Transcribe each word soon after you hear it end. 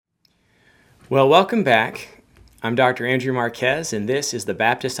Well, welcome back. I'm Dr. Andrew Marquez, and this is the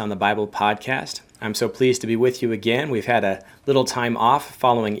Baptist on the Bible podcast. I'm so pleased to be with you again. We've had a little time off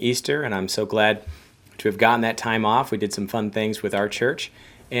following Easter, and I'm so glad to have gotten that time off. We did some fun things with our church,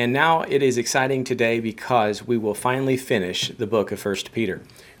 and now it is exciting today because we will finally finish the book of 1 Peter.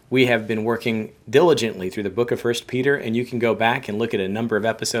 We have been working diligently through the book of 1 Peter, and you can go back and look at a number of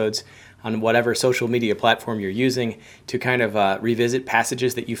episodes on whatever social media platform you're using to kind of revisit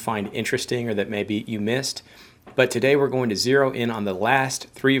passages that you find interesting or that maybe you missed. But today we're going to zero in on the last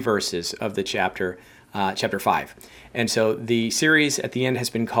three verses of the chapter 5. And so the series at the end has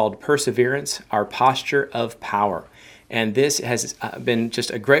been called Perseverance, Our Posture of Power. And this has been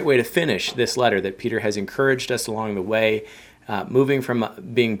just a great way to finish this letter that Peter has encouraged us along the way, moving from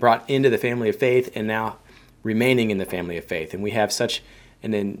being brought into the family of faith and now remaining in the family of faith. And we have such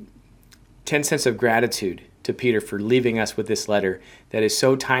an intense sense of gratitude to Peter for leaving us with this letter that is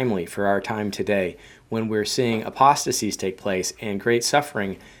so timely for our time today when we're seeing apostasies take place and great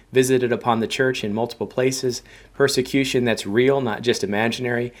suffering visited upon the church in multiple places, persecution that's real, not just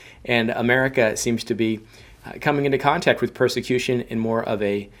imaginary, and America seems to be coming into contact with persecution in more of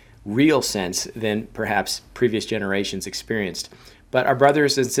a real sense than perhaps previous generations experienced. But our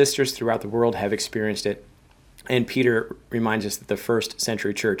brothers and sisters throughout the world have experienced it, and Peter reminds us that the first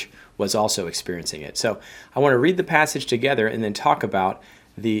century church was also experiencing it. So I want to read the passage together and then talk about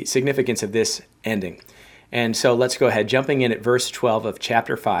the significance of this ending. And so let's go ahead. Jumping in at verse 12 of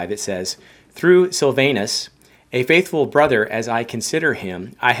chapter 5, it says, "Through Silvanus, a faithful brother as I consider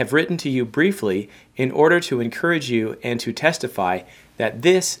him, I have written to you briefly in order to encourage you and to testify that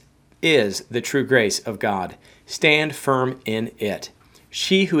this is the true grace of God. Stand firm in it.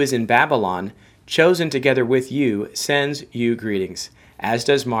 She who is in Babylon, chosen together with you, sends you greetings, as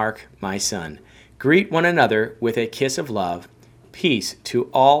does Mark, my son. Greet one another with a kiss of love. Peace to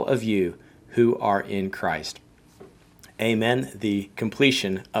all of you who are in Christ." Amen. The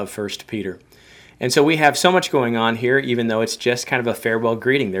completion of 1 Peter. And so we have so much going on here, even though it's just kind of a farewell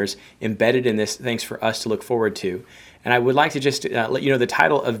greeting. There's embedded in this things for us to look forward to. And I would like to just let you know the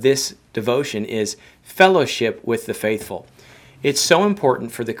title of this devotion is Fellowship with the Faithful. It's so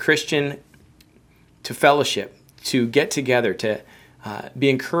important for the Christian to fellowship, to get together, to be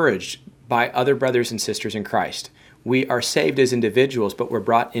encouraged by other brothers and sisters in Christ. We are saved as individuals, but we're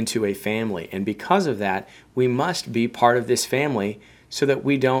brought into a family. And because of that, we must be part of this family so that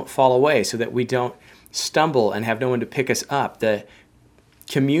we don't fall away, so that we don't stumble and have no one to pick us up. The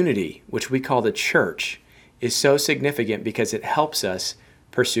community, which we call the church, is so significant because it helps us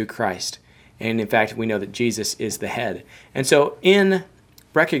pursue Christ. And in fact, we know that Jesus is the head. And so in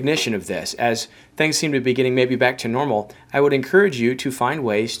recognition of this, as things seem to be getting maybe back to normal, I would encourage you to find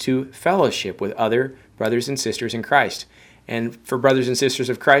ways to fellowship with other brothers and sisters in Christ. And for brothers and sisters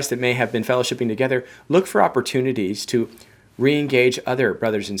of Christ that may have been fellowshipping together, look for opportunities to re-engage other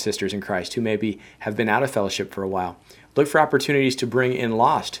brothers and sisters in Christ who maybe have been out of fellowship for a while. Look for opportunities to bring in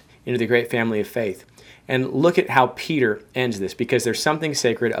lost into the great family of faith. And look at how Peter ends this, because there's something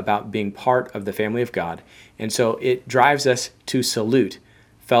sacred about being part of the family of God. And so it drives us to salute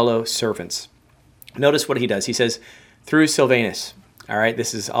fellow servants. Notice what he does. He says, through Silvanus. All right,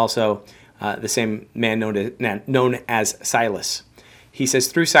 this is also the same man known as Silas. He says,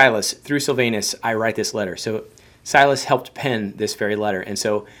 through Silas, through Silvanus, I write this letter. So Silas helped pen this very letter, and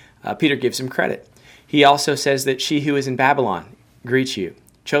so Peter gives him credit. He also says that she who is in Babylon greets you,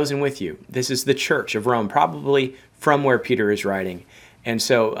 chosen with you. This is the church of Rome, probably from where Peter is writing. And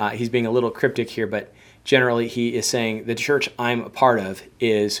so he's being a little cryptic here, but generally he is saying the church I'm a part of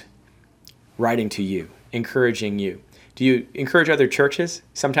is writing to you, encouraging you. Do you encourage other churches?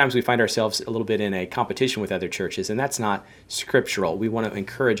 Sometimes we find ourselves a little bit in a competition with other churches, and that's not scriptural. We want to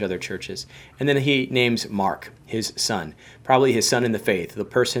encourage other churches. And then he names Mark, his son, probably his son in the faith, the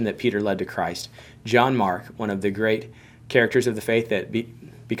person that Peter led to Christ. John Mark, one of the great characters of the faith that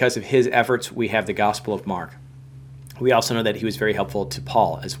because of his efforts, we have the Gospel of Mark. We also know that he was very helpful to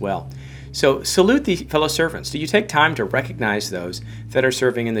Paul as well. So salute the fellow servants. Do you take time to recognize those that are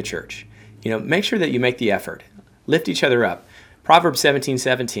serving in the church? Make sure that you make the effort. Lift each other up. Proverbs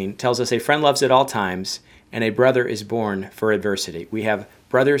 17:17 tells us a friend loves at all times, and a brother is born for adversity. We have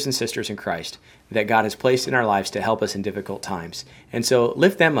brothers and sisters in Christ that God has placed in our lives to help us in difficult times. And so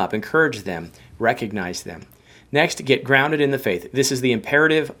lift them up, encourage them, recognize them. Next, get grounded in the faith. This is the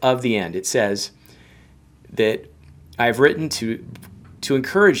imperative of the end. It says that I've written to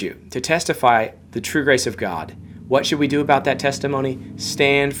encourage you, to testify the true grace of God. What should we do about that testimony?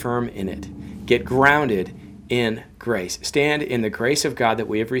 Stand firm in it. Get grounded in grace. Stand in the grace of God that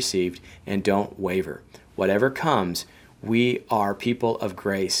we have received and don't waver. Whatever comes, We are people of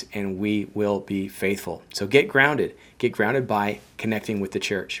grace, and we will be faithful. So get grounded. Get grounded by connecting with the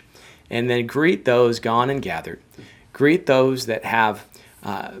church. And then greet those gone and gathered. Greet those that have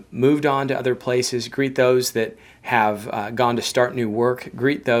moved on to other places. Greet those that have gone to start new work.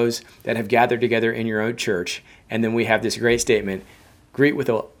 Greet those that have gathered together in your own church. And then we have this great statement, greet with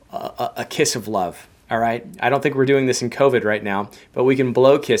a kiss of love. All right? I don't think we're doing this in COVID right now, but we can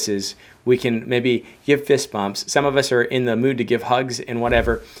blow kisses. We can maybe give fist bumps. Some of us are in the mood to give hugs and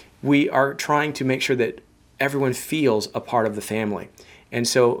whatever. We are trying to make sure that everyone feels a part of the family. And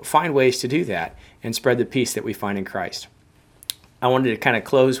so find ways to do that and spread the peace that we find in Christ. I wanted to kind of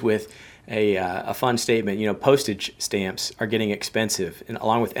close with a fun statement. You know, postage stamps are getting expensive, and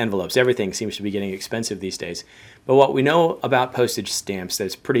along with envelopes. Everything seems to be getting expensive these days. But what we know about postage stamps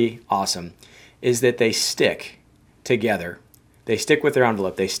that's pretty awesome is that they stick together. They stick with their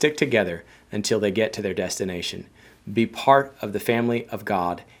envelope. They stick together until they get to their destination. Be part of the family of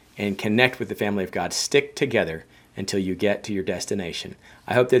God and connect with the family of God. Stick together until you get to your destination.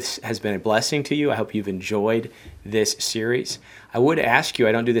 I hope this has been a blessing to you. I hope you've enjoyed this series. I would ask you,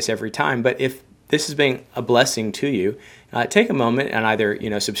 I don't do this every time, but if this has been a blessing to you, take a moment and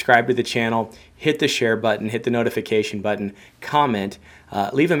either subscribe to the channel, hit the share button, hit the notification button, comment,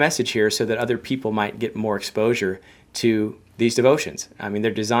 leave a message here so that other people might get more exposure to these devotions. I mean,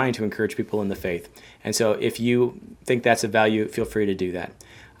 they're designed to encourage people in the faith. And so if you think that's of value, feel free to do that.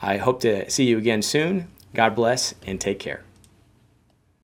 I hope to see you again soon. God bless and take care.